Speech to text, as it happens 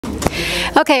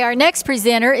Okay, our next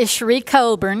presenter is Cherie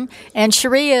Colburn, and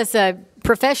Cherie is a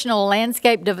professional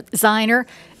landscape designer,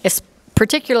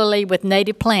 particularly with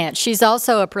native plants. She's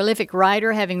also a prolific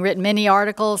writer, having written many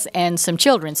articles and some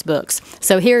children's books.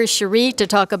 So here is Cherie to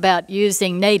talk about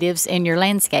using natives in your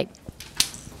landscape.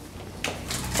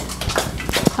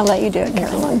 I'll let you do it,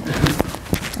 Carolyn.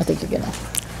 I think you're gonna.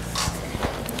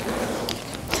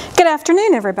 Good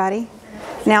afternoon, everybody.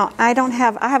 Now, I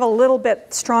have a little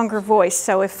bit stronger voice,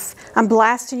 so if I'm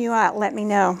blasting you out, let me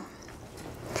know.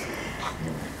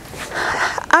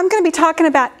 I'm going to be talking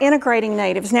about integrating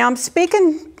natives. Now,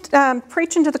 I'm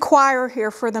preaching to the choir here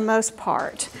for the most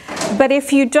part. But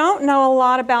if you don't know a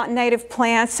lot about native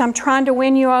plants, I'm trying to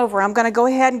win you over. I'm going to go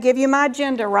ahead and give you my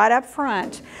agenda right up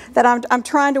front, that I'm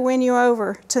trying to win you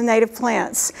over to native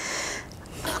plants.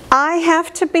 I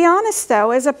have to be honest,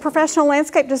 though, as a professional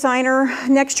landscape designer,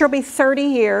 next year will be 30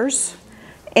 years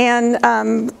in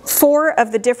 4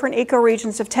 of the different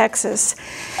ecoregions of Texas.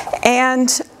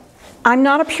 And I'm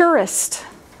not a purist.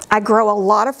 I grow a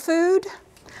lot of food.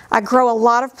 I grow a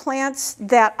lot of plants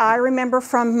that I remember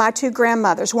from my 2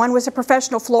 grandmothers. One was a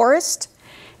professional florist,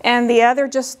 and the other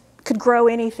just could grow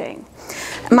anything.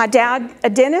 My dad, a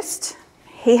dentist.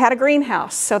 He had a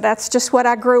greenhouse, so that's just what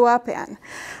I grew up in.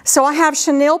 So I have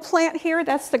chenille plant here,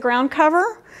 that's the ground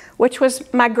cover, which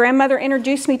was my grandmother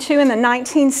introduced me to in the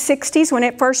 1960s when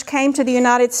it first came to the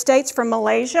United States from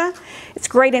Malaysia. It's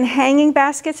great in hanging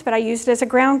baskets, but I used it as a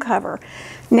ground cover.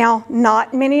 Now,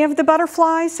 not many of the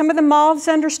butterflies, some of the moths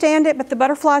understand it, but the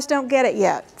butterflies don't get it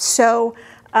yet. So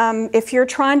if you're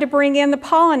trying to bring in the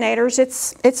pollinators,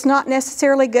 it's not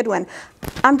necessarily a good one.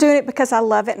 I'm doing it because I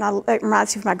love it and it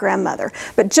reminds me of my grandmother.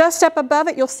 But just up above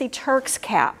it, you'll see Turk's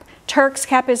cap. Turk's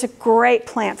cap is a great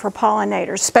plant for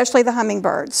pollinators, especially the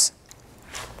hummingbirds.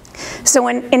 So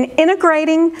in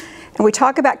integrating, and we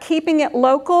talk about keeping it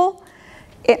local,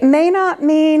 it may not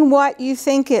mean what you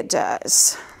think it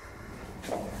does.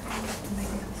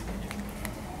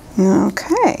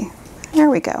 Okay, there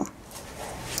we go.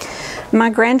 My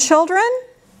grandchildren,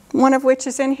 one of which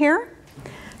is in here,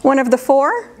 one of the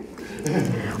 4,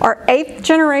 are 8th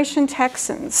generation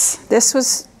Texans. This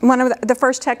was one of the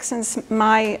first Texans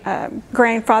my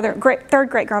third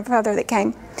great grandfather that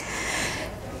came.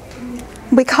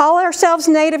 We call ourselves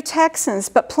native Texans,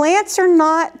 but plants are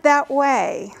not that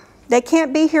way. They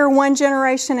can't be here 1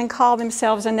 generation and call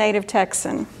themselves a native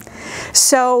Texan.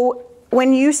 So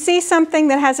when you see something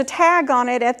that has a tag on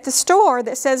it at the store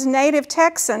that says native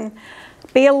Texan,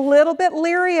 be a little bit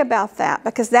leery about that,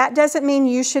 because that doesn't mean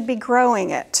you should be growing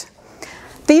it.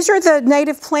 These are the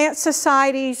Native Plant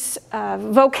Society's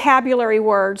vocabulary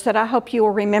words that I hope you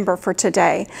will remember for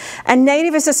today. A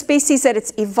native is a species that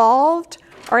it's evolved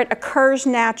or it occurs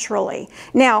naturally.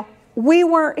 Now, we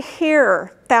weren't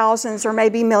here thousands or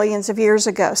maybe millions of years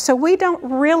ago, so we don't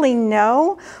really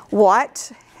know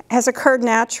what has occurred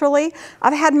naturally.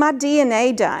 I've had my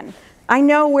DNA done. I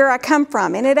know where I come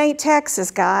from, and it ain't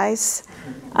Texas, guys.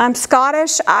 I'm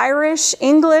Scottish, Irish,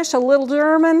 English, a little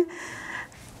German.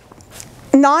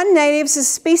 Non-natives is a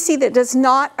species that does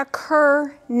not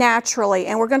occur naturally,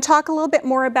 and we're going to talk a little bit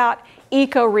more about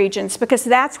ecoregions, because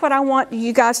that's what I want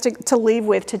you guys to leave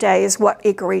with today, is what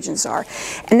ecoregions are.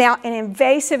 And now, an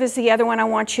invasive is the other one I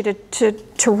want you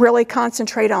to really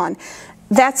concentrate on.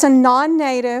 That's a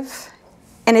non-native,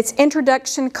 and its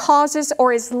introduction causes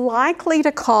or is likely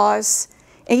to cause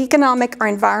economic or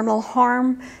environmental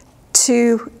harm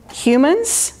to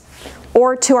humans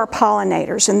or to our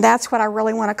pollinators, and that's what I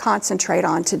really want to concentrate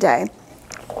on today.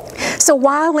 So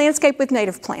why landscape with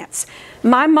native plants?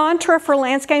 My mantra for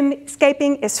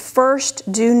landscaping is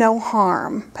first, do no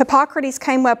harm. Hippocrates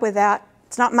came up with that.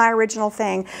 It's not my original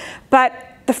thing, but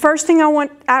the first thing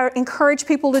I encourage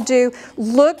people to do,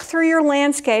 look through your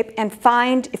landscape and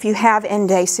find if you have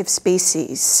invasive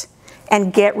species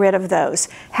and get rid of those.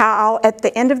 At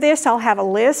the end of this, I'll have a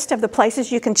list of the places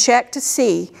you can check to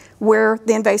see where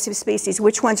the invasive species,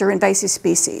 which ones are invasive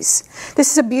species.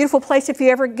 This is a beautiful place if you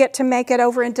ever get to make it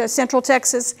over into Central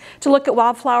Texas to look at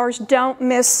wildflowers. Don't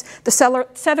miss the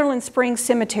Sutherland Springs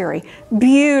Cemetery.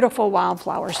 Beautiful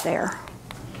wildflowers there.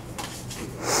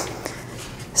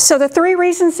 So the 3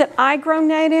 reasons that I grow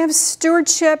natives: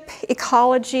 stewardship,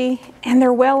 ecology, and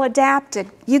they're well adapted.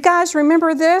 You guys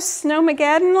remember this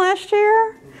Snowmageddon last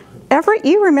year?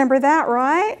 You remember that,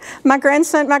 right? My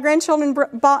grandchildren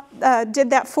did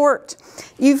that fort.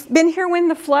 You've been here when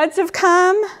the floods have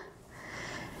come.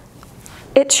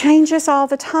 It changes all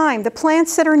the time. The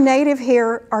plants that are native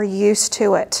here are used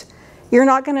to it. You're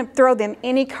not going to throw them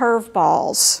any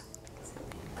curveballs.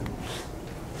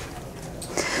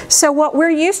 So what we're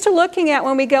used to looking at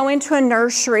when we go into a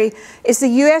nursery is the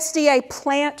USDA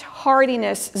plant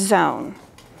hardiness zone.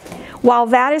 While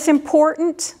that is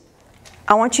important,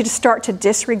 I want you to start to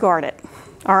disregard it.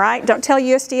 All right? Don't tell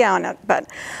USDA on it,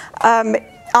 but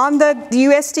on the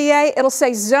USDA, it'll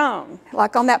say zone.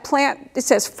 Like on that plant, it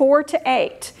says 4 to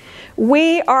 8.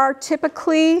 We are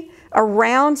typically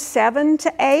around 7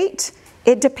 to 8.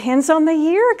 It depends on the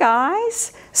year,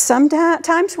 guys.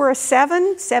 Sometimes we're a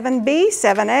 7, 7B,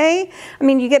 7A. I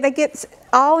mean, they get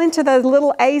all into the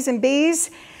little A's and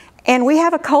B's. And we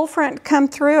have a cold front come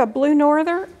through, a blue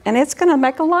norther, and it's going to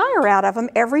make a liar out of them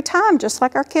every time, just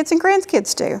like our kids and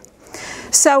grandkids do.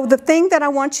 So the thing that I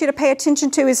want you to pay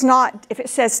attention to is not if it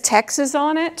says Texas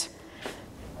on it.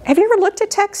 Have you ever looked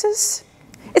at Texas?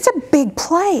 It's a big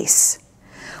place.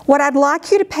 What I'd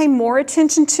like you to pay more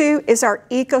attention to is our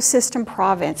ecosystem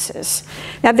provinces.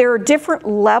 Now, there are different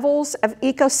levels of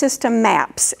ecosystem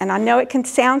maps, and I know it can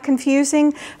sound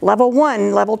confusing. Level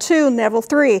 1, Level 2, Level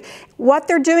 3. What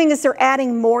they're doing is they're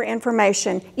adding more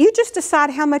information. You just decide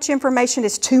how much information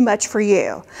is too much for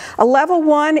you. A Level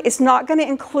 1 is not going to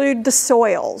include the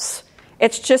soils.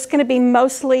 It's just going to be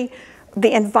mostly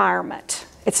the environment.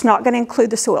 It's not going to include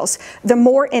the soils. The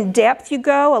more in depth you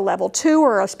go, a Level 2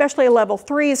 or especially a Level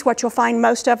 3 is what you'll find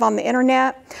most of on the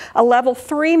internet. A Level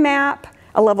 3 map,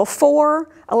 a Level 4,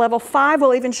 a Level 5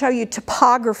 will even show you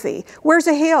topography. Where's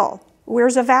a hill?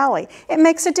 Where's a valley? It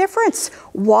makes a difference.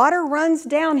 Water runs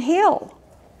downhill,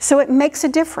 so it makes a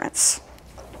difference.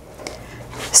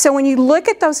 So when you look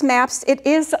at those maps, it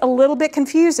is a little bit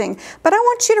confusing, but I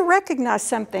want you to recognize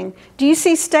something. Do you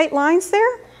see state lines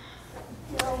there?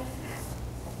 No.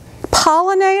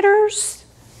 Pollinators,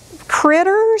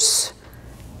 critters,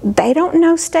 they don't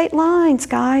know state lines,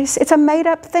 guys. It's a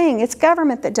made-up thing. It's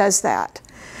government that does that.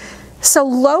 So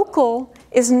local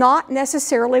is not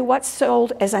necessarily what's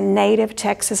sold as a native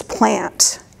Texas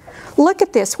plant. Look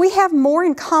at this. We have more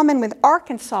in common with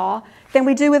Arkansas than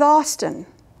we do with Austin.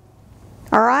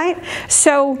 All right?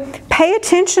 So pay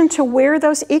attention to where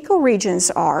those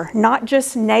ecoregions are, not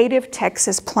just native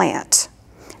Texas plant.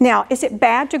 Now, is it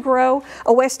bad to grow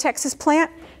a West Texas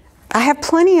plant? I have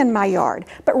plenty in my yard,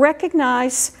 but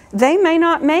recognize they may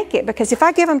not make it because if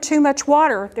I give them too much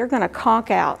water, they're going to conk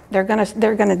out. They're going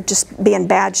to just be in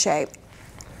bad shape.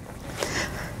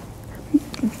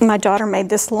 My daughter made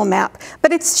this little map,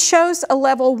 but it shows a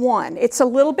Level 1. It's a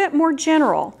little bit more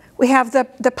general. We have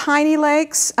the piney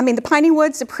lakes, the piney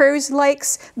woods, the prairie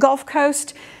lakes, Gulf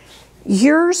Coast.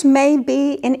 Yours may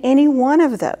be in any one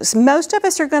of those. Most of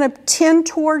us are going to tend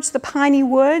towards the piney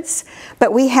woods,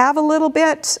 but we have a little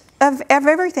bit of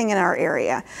everything in our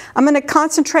area. I'm going to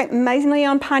concentrate mainly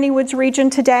on piney woods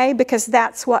region today because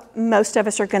that's what most of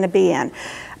us are going to be in.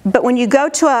 But when you go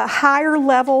to a higher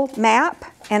level map,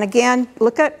 and again,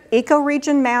 look at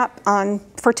ecoregion map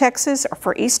for Texas or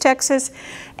for East Texas,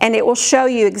 and it will show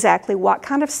you exactly what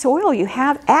kind of soil you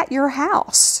have at your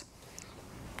house.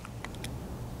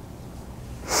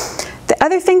 The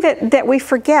other thing that we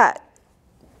forget,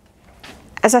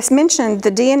 as I mentioned,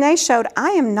 the DNA showed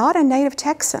I am not a native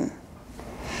Texan.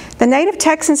 The native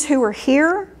Texans who were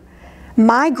here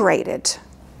migrated.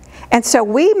 And so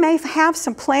we may have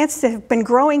some plants that have been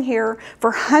growing here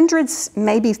for hundreds,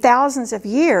 maybe thousands of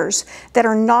years that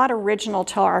are not original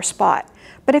to our spot.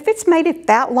 But if it's made it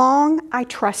that long, I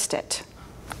trust it.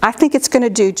 I think it's going to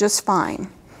do just fine.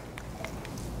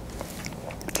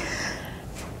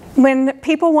 When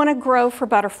people want to grow for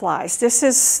butterflies, this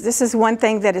is one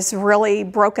thing that has really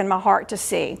broken my heart to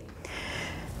see.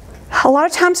 A lot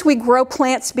of times we grow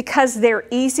plants because they're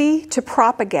easy to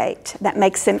propagate. That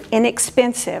makes them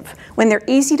inexpensive. When they're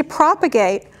easy to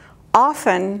propagate,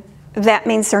 often that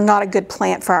means they're not a good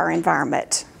plant for our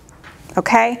environment.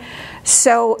 Okay?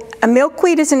 So a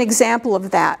milkweed is an example of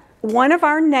that. One of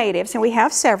our natives, and we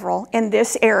have several in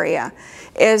this area,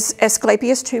 is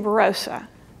Asclepias tuberosa.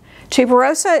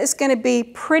 Tuberosa is going to be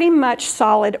pretty much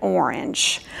solid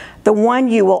orange. The one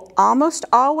you will almost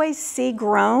always see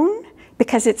grown,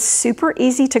 because it's super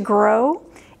easy to grow,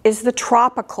 is the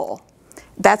tropical.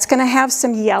 That's going to have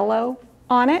some yellow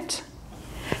on it.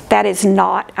 That is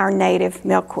not our native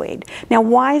milkweed. Now,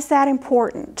 why is that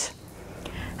important?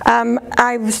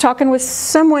 I was talking with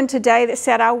someone today that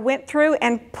said I went through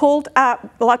and pulled up,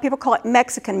 a lot of people call it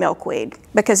Mexican milkweed,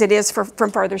 because it is from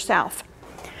further south.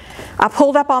 I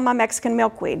pulled up all my Mexican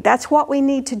milkweed. That's what we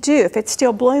need to do if it's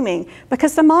still blooming,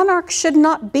 because the monarchs should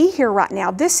not be here right now.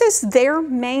 This is their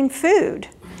main food.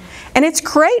 And it's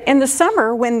great in the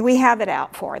summer when we have it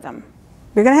out for them.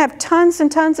 We're going to have tons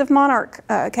and tons of monarch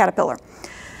caterpillar.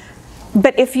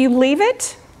 But if you leave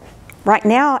it, right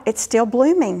now it's still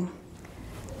blooming.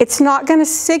 It's not going to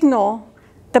signal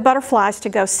the butterflies to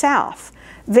go south.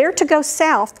 They're to go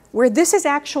south where this is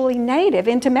actually native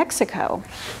into Mexico.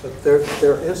 But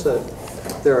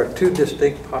there are two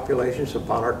distinct populations of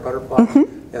monarch butterflies,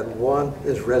 and one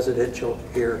is residential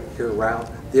year-round.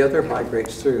 The other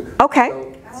migrates through.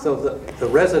 Okay. So the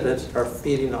residents are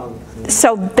feeding on.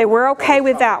 So they were okay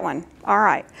with that one. All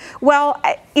right. Well,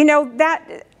 you know,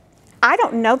 that I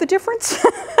don't know the difference.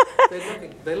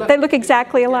 They look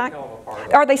exactly alike.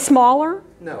 Are they smaller?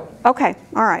 No. Okay.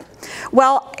 All right.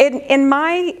 Well, in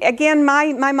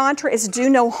my mantra is do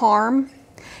no harm.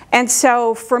 And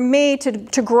so for me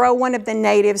to grow one of the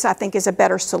natives, I think is a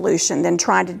better solution than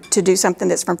trying to do something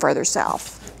that's from further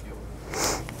south.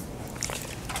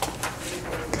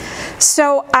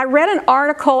 So I read an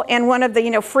article in one of the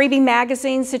freebie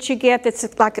magazines that you get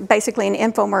that's like basically an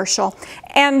infomercial.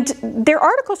 And their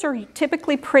articles are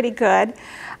typically pretty good,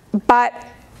 but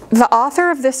the author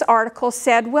of this article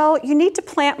said, well, you need to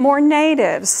plant more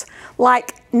natives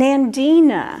like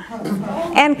Nandina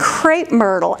and crepe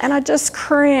myrtle, and I just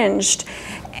cringed.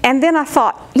 And then I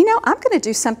thought, I'm going to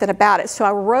do something about it. So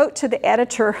I wrote to the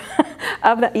editor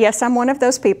of the, yes, I'm one of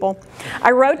those people.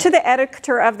 I wrote to the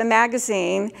editor of the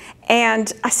magazine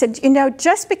and I said,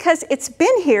 just because it's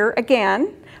been here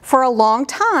again for a long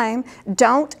time,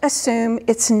 don't assume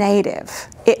it's native.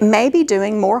 It may be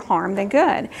doing more harm than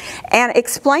good. And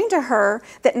explain to her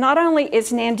that not only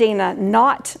is Nandina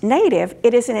not native,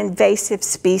 it is an invasive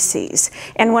species.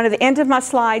 And one of the end of my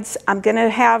slides, I'm going to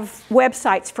have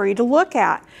websites for you to look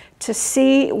at to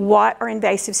see what are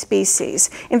invasive species.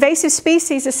 Invasive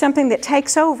species is something that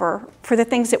takes over for the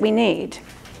things that we need.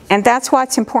 And that's why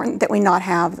it's important that we not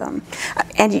have them.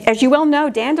 And as you well know,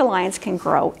 dandelions can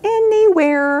grow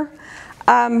anywhere.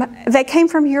 They came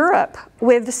from Europe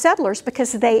with the settlers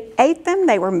because they ate them,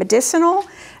 they were medicinal.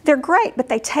 They're great, but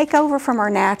they take over from our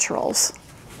naturals.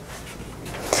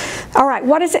 All right,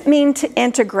 what does it mean to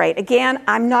integrate? Again,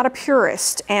 I'm not a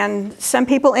purist, and some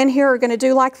people in here are going to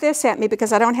do like this at me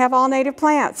because I don't have all native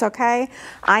plants, okay?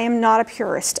 I am not a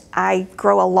purist. I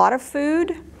grow a lot of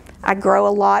food. I grow a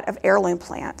lot of heirloom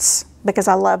plants because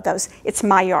I love those. It's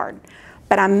my yard.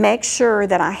 But I make sure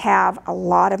that I have a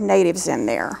lot of natives in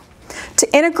there.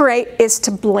 To integrate is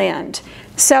to blend.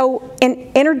 So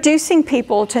in introducing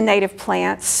people to native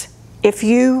plants, if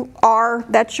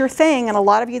that's your thing, and a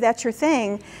lot of you that's your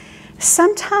thing,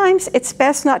 sometimes it's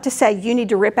best not to say you need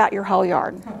to rip out your whole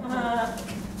yard.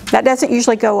 That doesn't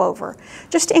usually go over.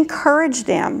 Just encourage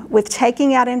them with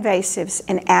taking out invasives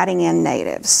and adding in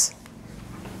natives.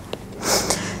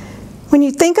 When you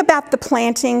think about the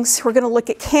plantings, we're going to look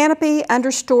at canopy,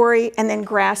 understory, and then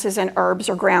grasses and herbs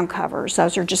or ground covers.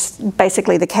 Those are just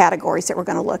basically the categories that we're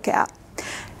going to look at.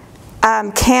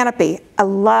 Canopy, I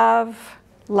love,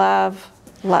 love,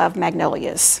 love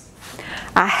magnolias.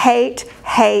 I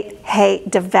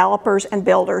hate developers and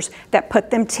builders that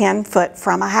put them 10 foot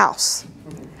from a house.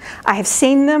 I have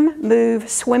seen them move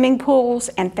swimming pools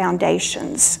and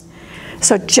foundations.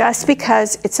 So just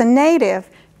because it's a native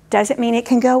doesn't mean it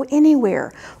can go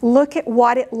anywhere. Look at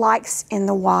what it likes in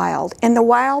the wild. In the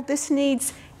wild, this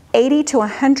needs 80 to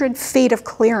 100 feet of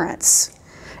clearance.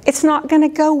 It's not going to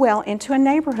go well into a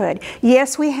neighborhood.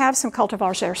 Yes, we have some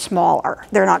cultivars that are smaller.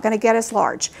 They're not going to get as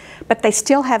large, but they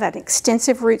still have an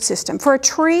extensive root system. For a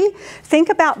tree, think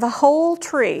about the whole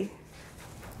tree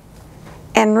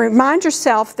and remind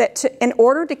yourself that in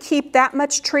order to keep that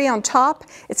much tree on top,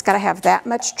 it's got to have that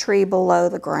much tree below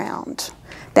the ground.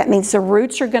 That means the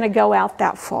roots are going to go out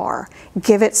that far.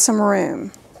 Give it some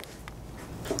room.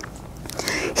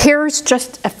 Here's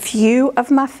just a few of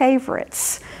my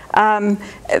favorites.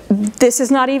 This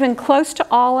is not even close to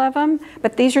all of them,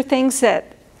 but these are things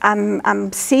that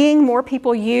I'm seeing more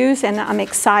people use and I'm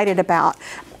excited about.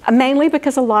 Mainly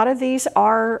because a lot of these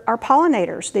are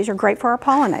pollinators. These are great for our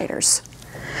pollinators.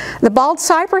 The bald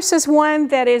cypress is one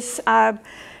that is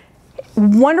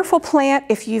wonderful plant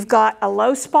if you've got a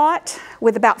low spot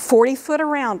with about 40 foot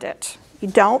around it. You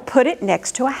don't put it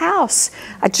next to a house.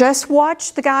 I just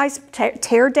watched the guys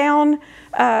tear down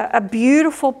a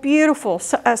beautiful, beautiful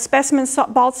specimen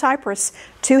bald cypress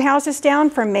 2 houses down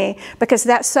from me because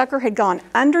that sucker had gone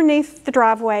underneath the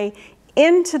driveway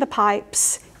into the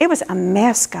pipes. It was a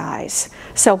mess, guys.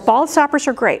 So bald cypress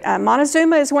are great.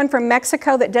 Montezuma is one from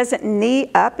Mexico that doesn't knee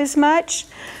up as much,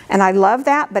 and I love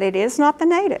that, but it is not the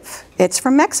native. It's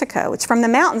from Mexico. It's from the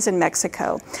mountains in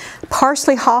Mexico.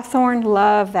 Parsley hawthorn,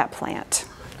 love that plant.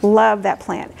 Love that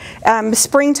plant.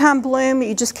 Springtime bloom,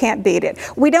 you just can't beat it.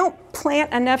 We don't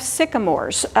plant enough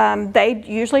sycamores. They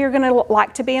usually are going to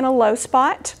like to be in a low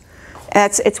spot.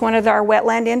 It's one of our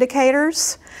wetland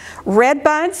indicators. Red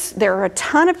buds, there are a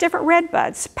ton of different red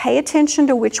buds. Pay attention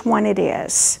to which one it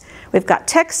is. We've got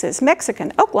Texas,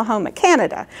 Mexican, Oklahoma,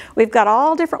 Canada. We've got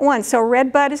all different ones. So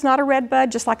red bud is not a red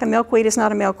bud, just like a milkweed is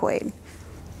not a milkweed.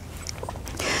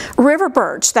 River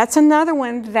birch, that's another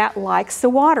one that likes the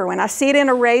water. When I see it in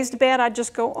a raised bed, I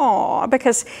just go, aw,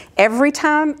 because every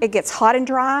time it gets hot and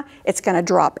dry, it's going to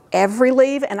drop every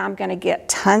leaf, and I'm going to get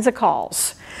tons of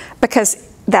calls,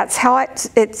 because that's how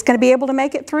it's going to be able to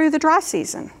make it through the dry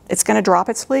season. It's going to drop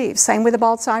its leaves. Same with the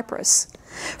bald cypress.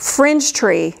 Fringe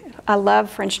tree, I love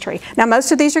fringe tree. Now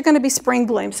most of these are going to be spring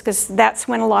blooms, because that's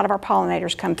when a lot of our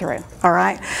pollinators come through, all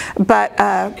right? But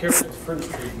careful with fringe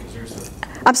tree, because there's a...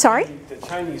 I'm sorry? The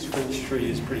Chinese fringe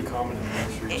tree is pretty common in the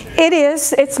nursery chain. It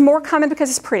is. It's more common because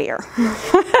it's prettier.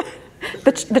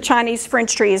 The Chinese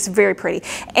fringe tree is very pretty.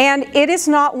 And it is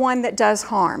not one that does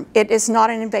harm. It is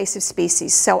not an invasive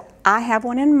species. So I have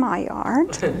one in my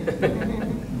yard.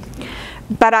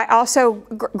 But I also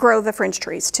grow the fringe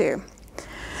trees too,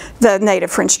 the native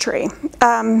fringe tree.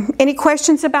 Any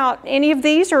questions about any of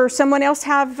these, or someone else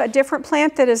have a different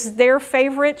plant that is their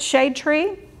favorite shade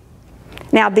tree?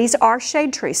 Now these are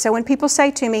shade trees. So when people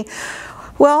say to me,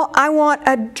 well, I want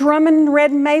a Drummond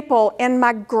red maple in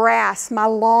my grass, my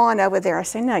lawn over there, I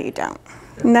say, no you don't.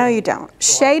 No you don't.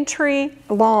 Shade tree,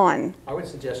 lawn. I would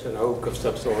suggest an oak of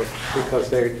some sort, because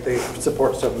they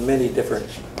support so many different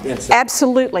insects.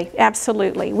 Absolutely,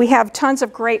 absolutely. We have tons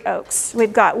of great oaks.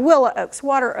 We've got willow oaks,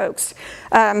 water oaks,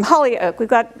 holly oak. We've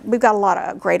got a lot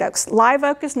of great oaks. Live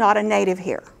oak is not a native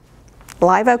here.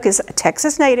 Live oak is a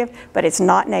Texas native, but it's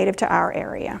not native to our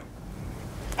area.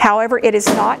 However, it is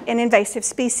not an invasive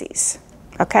species,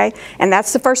 okay? And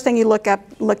that's the first thing you look at.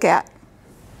 Let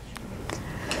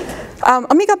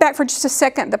me go back for just a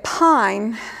second. The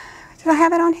pine, did I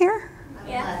have it on here?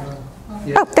 Yeah.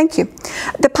 Oh, thank you.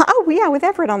 Oh, yeah, with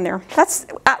Everett on there. That's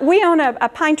we own a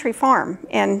pine tree farm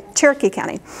in Cherokee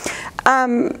County.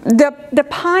 The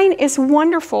pine is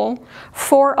wonderful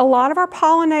for a lot of our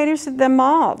pollinators, the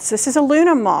moths. This is a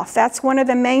Luna moth. That's one of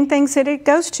the main things that it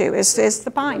goes to is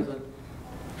the pine.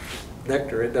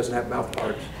 Nectar, it doesn't have mouth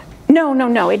parts.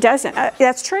 No, it doesn't.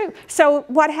 That's true. So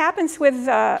what happens with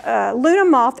Luna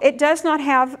moth, it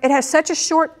has such a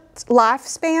short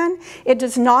lifespan, it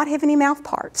does not have any mouth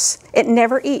parts. It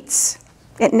never eats.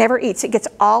 It never eats. It gets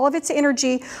all of its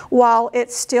energy while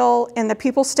it's still in the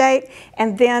pupal state,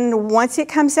 and then once it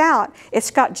comes out,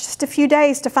 it's got just a few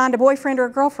days to find a boyfriend or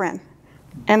a girlfriend,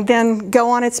 and then go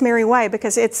on its merry way,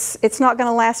 because it's not going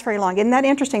to last very long. Isn't that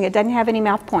interesting? It doesn't have any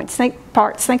mouth points. Think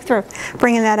through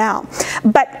bringing that out.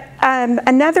 But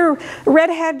another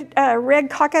red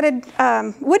cockaded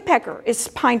woodpecker is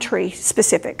pine tree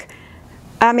specific.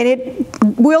 I mean, it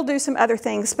will do some other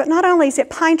things, but not only is it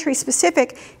pine tree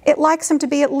specific, it likes them to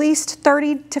be at least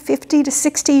 30 to 50 to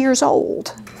 60 years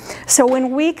old. So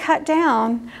when we cut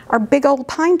down our big old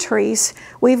pine trees,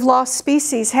 we've lost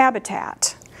species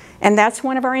habitat, and that's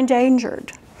one of our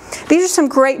endangered. These are some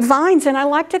great vines, and I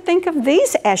like to think of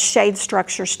these as shade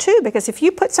structures too, because if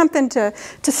you put something to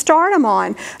start them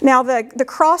on. Now the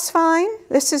cross vine,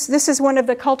 this is one of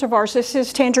the cultivars. This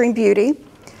is Tangerine Beauty.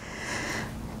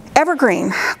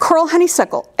 Evergreen, coral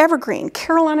honeysuckle, evergreen,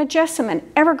 Carolina jessamine,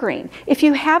 evergreen. If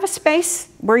you have a space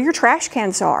where your trash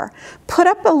cans are, put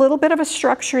up a little bit of a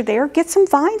structure there, get some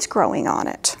vines growing on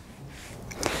it.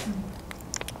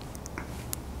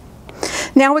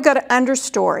 Now we go to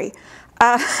understory.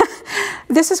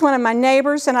 This is one of my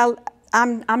neighbors, and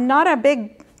I'm not a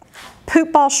big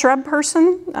poop ball shrub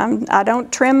person. I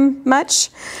don't trim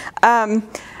much,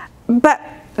 but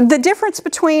the difference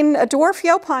between a dwarf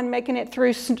yaupon making it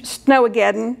through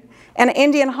Snowmageddon and an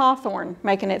Indian hawthorn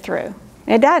making it through,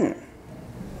 it doesn't.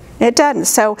 It doesn't.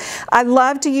 So I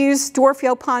love to use dwarf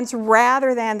yaupons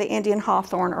rather than the Indian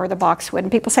hawthorn or the boxwood.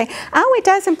 And people say, oh, it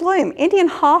doesn't bloom. Indian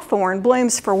hawthorn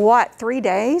blooms for what, 3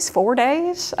 days, 4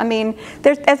 days? I mean,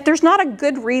 there's not a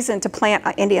good reason to plant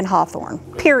an Indian hawthorn,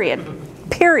 period.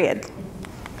 Period.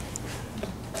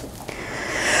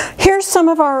 Here's some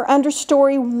of our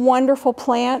understory wonderful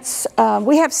plants.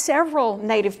 We have several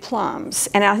native plums,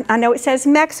 and I know it says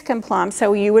Mexican plum,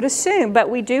 so you would assume, but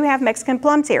we do have Mexican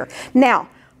plums here. Now,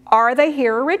 are they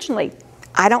here originally?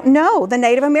 I don't know. The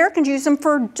Native Americans use them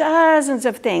for dozens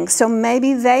of things, so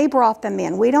maybe they brought them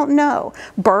in. We don't know.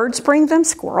 Birds bring them,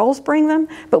 squirrels bring them,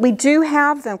 but we do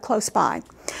have them close by.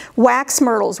 Wax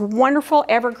myrtles, wonderful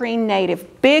evergreen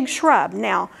native, big shrub.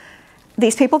 Now,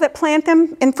 these people that plant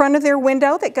them in front of their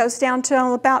window that goes down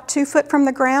to about 2 foot from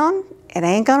the ground, it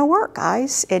ain't gonna work,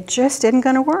 guys. It just isn't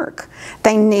gonna work.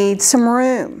 They need some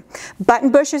room.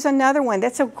 Buttonbush is another one.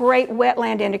 That's a great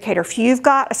wetland indicator. If you've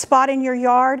got a spot in your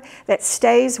yard that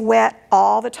stays wet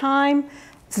all the time,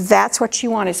 that's what you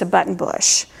want is a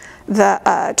buttonbush.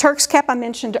 The Turk's cap I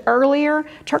mentioned earlier.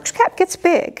 Turk's cap gets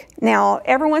big. Now,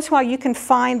 every once in a while you can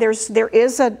find there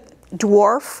is a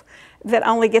dwarf that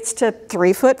only gets to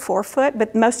 3 foot, 4 foot,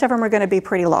 but most of them are going to be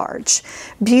pretty large.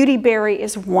 Beautyberry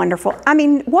is wonderful. I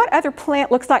mean, what other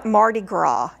plant looks like Mardi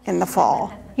Gras in the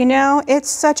fall? You know, it's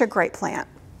such a great plant.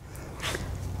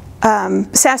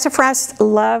 Sassafras,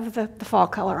 love the fall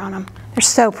color on them. They're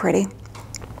so pretty.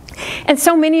 And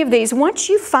so many of these, once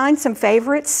you find some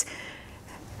favorites,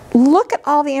 look at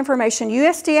all the information.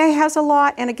 USDA has a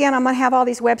lot, and again, I'm going to have all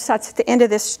these websites at the end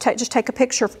of this. Just take a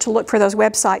picture to look for those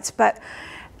websites. But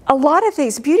a lot of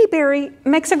these, Beautyberry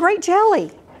makes a great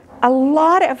jelly. A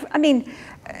lot of, I mean,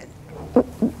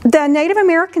 the Native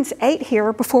Americans ate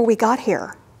here before we got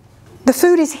here. The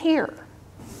food is here.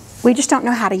 We just don't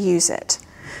know how to use it.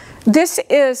 This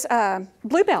is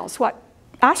bluebells, what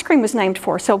ice cream was named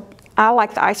for. So I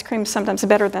like the ice cream sometimes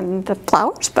better than the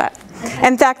flowers, but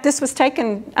in fact, this was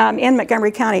taken in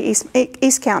Montgomery County,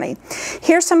 East County.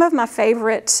 Here's some of my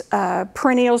favorite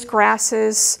perennials,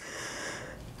 grasses.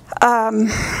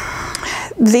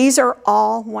 These are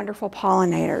all wonderful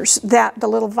pollinators. The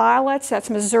little violets,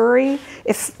 that's Missouri.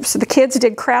 So the kids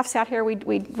did crafts out here,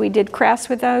 we did crafts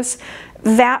with those.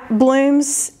 That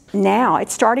blooms now.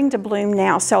 It's starting to bloom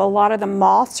now. So a lot of the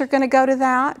moths are going to go to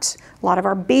that. A lot of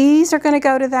our bees are going to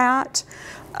go to that.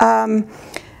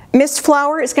 Mist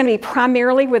flower is going to be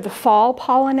primarily with the fall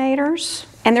pollinators.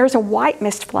 And there's a white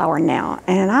mist flower now.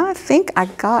 And I think I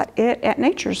got it at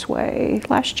Nature's Way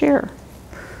last year.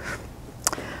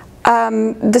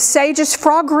 The sage's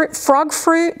frog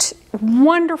fruit,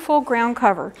 wonderful ground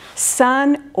cover.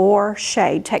 Sun or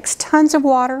shade. Takes tons of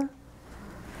water.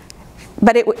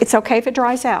 But it's okay if it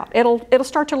dries out. It'll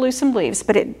start to lose some leaves,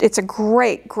 but it's a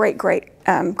great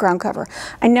ground cover.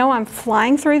 I know I'm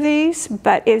flying through these,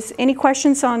 but is any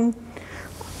questions on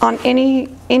any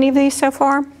of these so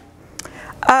far?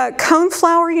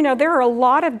 Coneflower, you know, there are a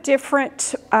lot of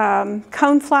different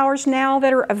coneflowers now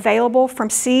that are available from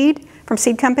seed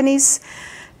companies.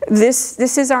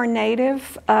 This is our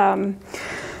native.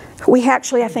 We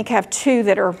actually, I think, have 2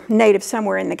 that are native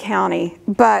somewhere in the county,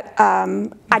 but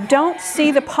I don't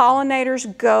see the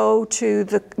pollinators go to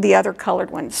the other colored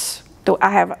ones.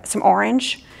 I have some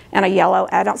orange and a yellow.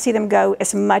 I don't see them go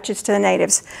as much as to the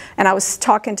natives. And I was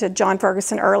talking to John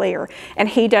Ferguson earlier, and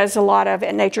he does a lot of,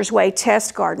 at Nature's Way,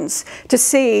 test gardens to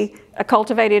see a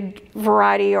cultivated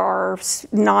variety or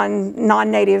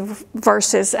non-native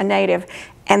versus a native.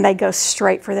 And they go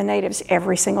straight for the natives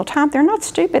every single time. They're not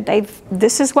stupid.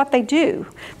 This is what they do.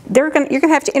 You're going to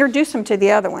have to introduce them to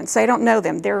the other ones. They don't know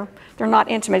them. They're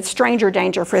not intimate. It's stranger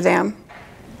danger for them.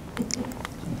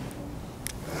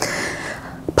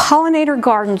 Pollinator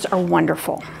gardens are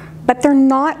wonderful, but they're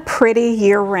not pretty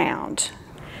year-round.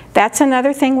 That's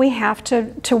another thing we have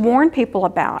to warn people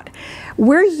about.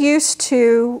 We're used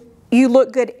to you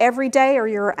look good every day or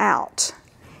you're out,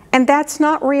 and that's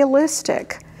not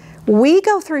realistic. We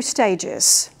go through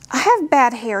stages. I have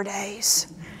bad hair days.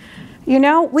 You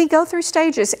know, we go through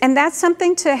stages, and that's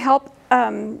something to help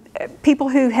people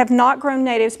who have not grown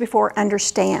natives before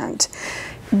understand.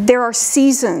 There are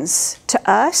seasons to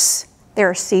us, there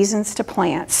are seasons to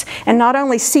plants. And not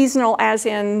only seasonal as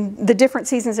in the different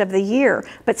seasons of the year,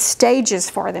 but stages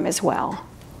for them as well.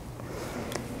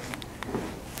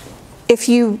 If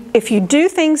you do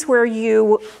things where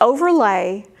you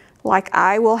overlay, like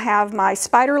I will have my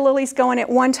spider lilies going at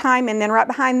one time, and then right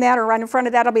behind that or right in front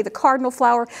of that will be the cardinal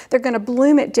flower. They're going to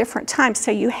bloom at different times,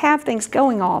 so you have things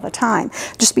going all the time.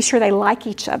 Just be sure they like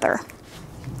each other.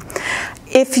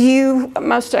 If you,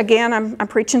 again, I'm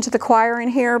preaching to the choir in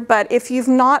here, but if you've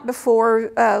not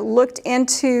before looked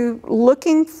into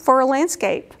looking for a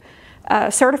landscape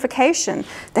certification,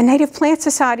 the Native Plant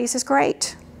Societies is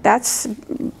great. That's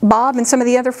Bob and some of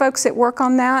the other folks that work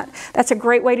on that. That's a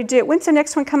great way to do it. When's the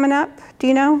next one coming up? Do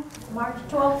you know? March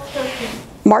 12th,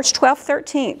 13th. March 12th,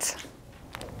 13th.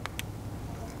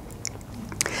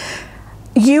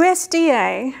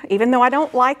 USDA, even though I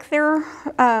don't like their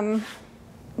other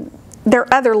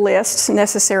lists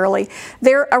necessarily,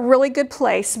 they're a really good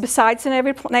place, besides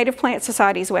the Native Plant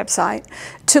Society's website,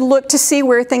 to look to see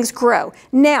where things grow.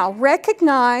 Now,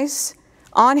 recognize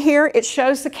on here it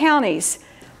shows the counties.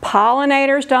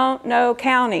 Pollinators don't know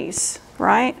counties,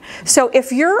 right? So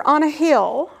if you're on a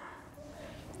hill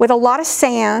with a lot of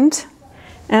sand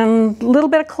and a little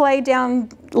bit of clay down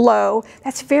low,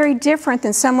 that's very different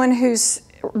than someone who's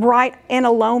right in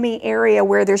a loamy area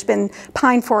where there's been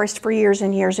pine forest for years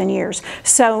and years and years.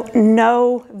 So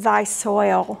know thy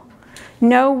soil.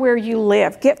 Know where you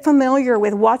live. Get familiar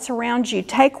with what's around you.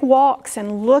 Take walks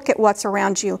and look at what's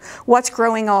around you, what's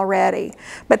growing already.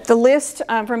 But the list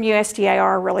from USDA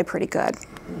are really pretty good.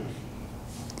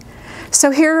 So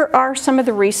here are some of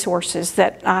the resources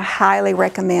that I highly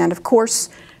recommend. Of course,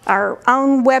 our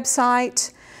own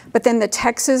website, but then the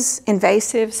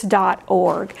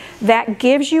texasinvasives.org. That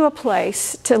gives you a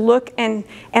place to look and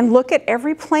look at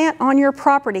every plant on your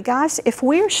property. Guys, if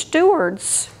we're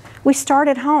stewards, we start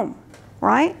at home,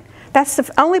 right? That's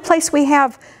the only place we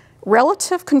have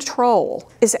relative control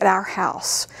is at our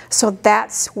house. So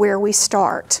that's where we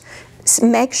start.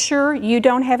 Make sure you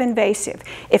don't have invasive.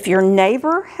 If your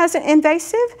neighbor has an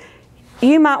invasive,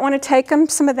 you might want to take them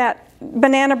some of that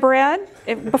banana bread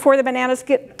before the bananas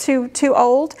get too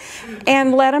old,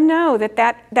 and let them know that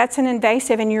that's an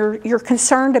invasive and you're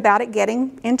concerned about it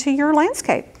getting into your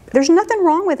landscape. There's nothing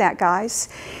wrong with that, guys.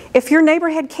 If your neighbor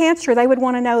had cancer, they would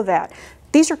want to know that.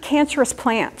 These are cancerous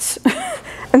plants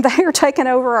and they are taking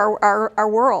over our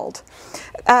world.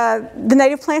 The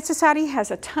Native Plant Society has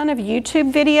a ton of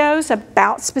YouTube videos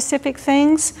about specific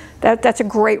things. That's a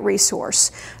great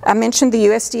resource. I mentioned the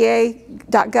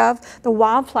USDA.gov, the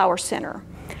Wildflower Center.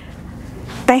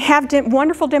 They have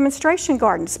wonderful demonstration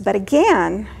gardens, but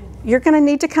again, you're going to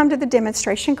need to come to the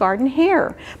demonstration garden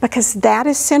here because that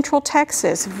is Central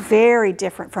Texas, very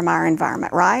different from our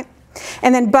environment, right?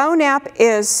 And then BONAP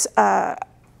is a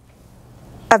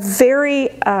very,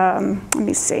 let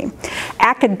me see,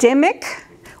 academic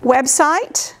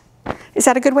website. Is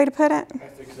that a good way to put it? I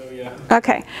think so, yeah.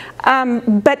 Okay.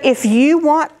 But if you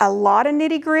want a lot of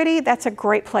nitty-gritty, that's a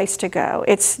great place to go.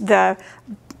 It's the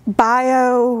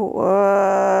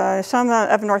some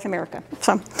of North America.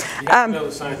 So, You have to know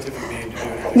the scientific name to do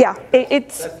it. yeah,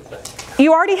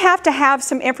 you already have to have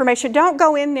some information. Don't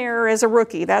go in there as a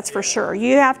rookie, that's for sure.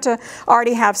 You have to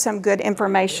already have some good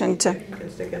information to. You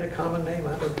can stick in a common name.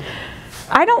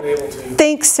 I don't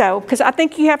think so, because I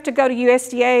think you have to go to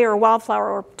USDA or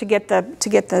Wildflower to get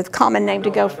the common name to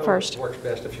go first. It works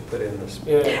best if you put in this.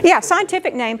 Yeah,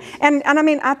 scientific name, and I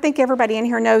mean I think everybody in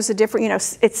here knows the different. You know,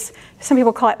 it's some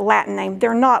people call it Latin name.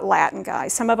 They're not Latin,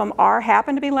 guys. Some of them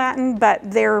happen to be Latin, but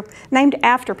they're named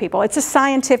after people. It's a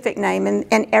scientific name,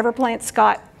 and every plant's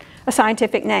got a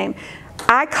scientific name.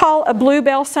 I call a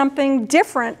bluebell something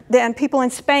different than people in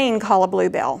Spain call a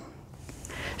bluebell.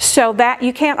 So that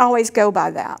you can't always go by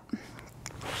that.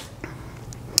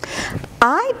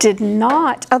 I did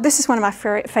not, this is one of my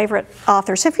favorite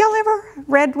authors. Have y'all ever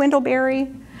read Wendell Berry?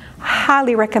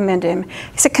 Highly recommend him.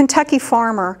 He's a Kentucky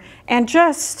farmer and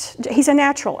he's a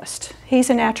naturalist. He's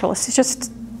a naturalist. He's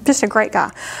just a great guy.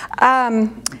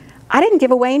 I didn't give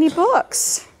away any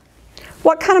books.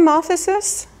 What kind of moth is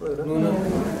this?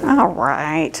 All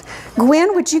right.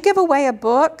 Gwen, would you give away a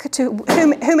book to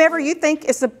whomever you think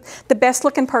is the best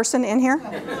looking person in here?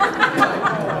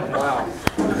 Wow.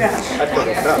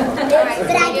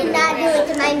 But I did not do it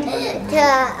to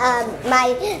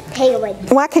my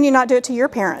parents. Why can you not do it to your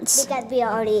parents? Because we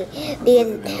already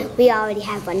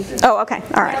have one. Oh, okay.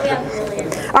 All right.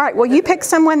 All right. Well, you pick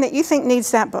someone that you think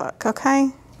needs that book, okay?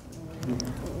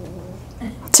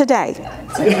 Today.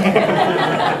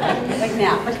 Like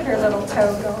now, look at her little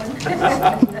toe going.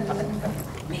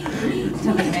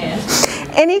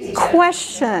 Any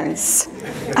questions?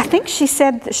 I think she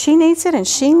said that she needs it and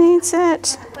she needs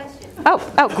it. Oh,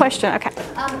 question, okay.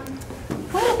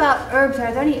 What about herbs?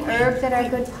 Are there any herbs that are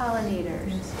good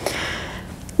pollinators?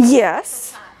 Yes.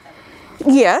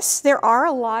 Yes, there are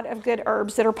a lot of good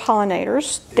herbs that are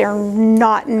pollinators. They're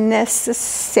not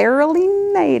necessarily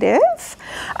native.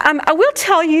 I will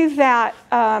tell you that,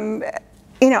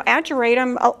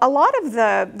 ageratum, a lot of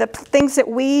the things that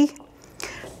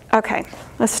okay,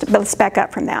 let's back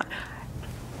up from that.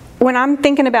 When I'm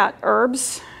thinking about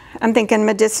herbs, I'm thinking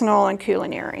medicinal and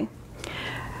culinary.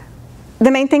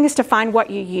 The main thing is to find what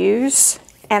you use,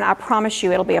 and I promise you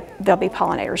there'll be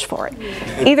pollinators for it.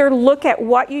 Either look at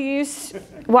what you use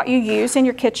in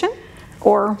your kitchen,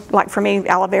 or like for me,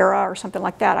 aloe vera or something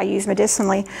like that I use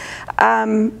medicinally,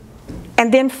 and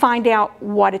then find out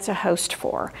what it's a host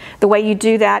for. The way you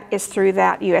do that is through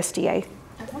that USDA.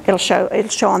 It'll show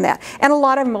on that, and a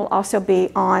lot of them will also be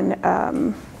on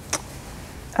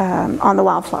the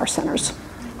wildflower centers.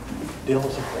 Dill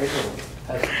is a great one.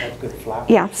 Has good flowers.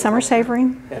 Yeah, summer savory.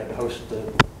 And it hosts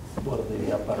one of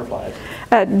the butterflies.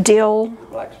 Dill.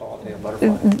 Black swallowtail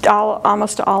butterfly.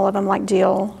 Almost all of them like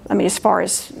dill. I mean, as far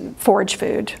as forage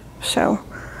food. So,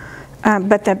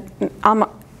 but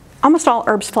almost all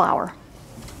herbs flower.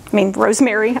 I mean,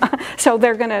 rosemary. So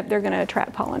they're gonna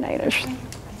attract pollinators.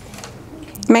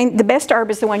 I mean, the best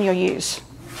herb is the one you'll use.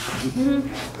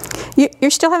 You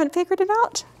still haven't figured it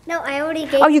out? No, I already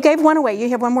gave. Oh, you gave one away. You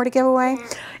have one more to give away?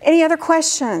 Any other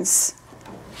questions?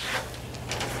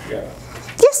 Yeah.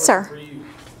 Yes, sir. For you.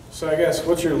 So I guess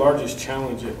what's your largest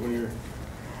challenge when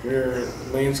you're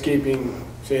landscaping?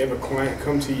 Say you have a client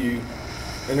come to you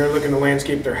and they're looking to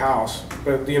landscape their house,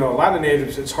 but you know a lot of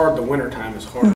natives, it's hard. The winter time is hard.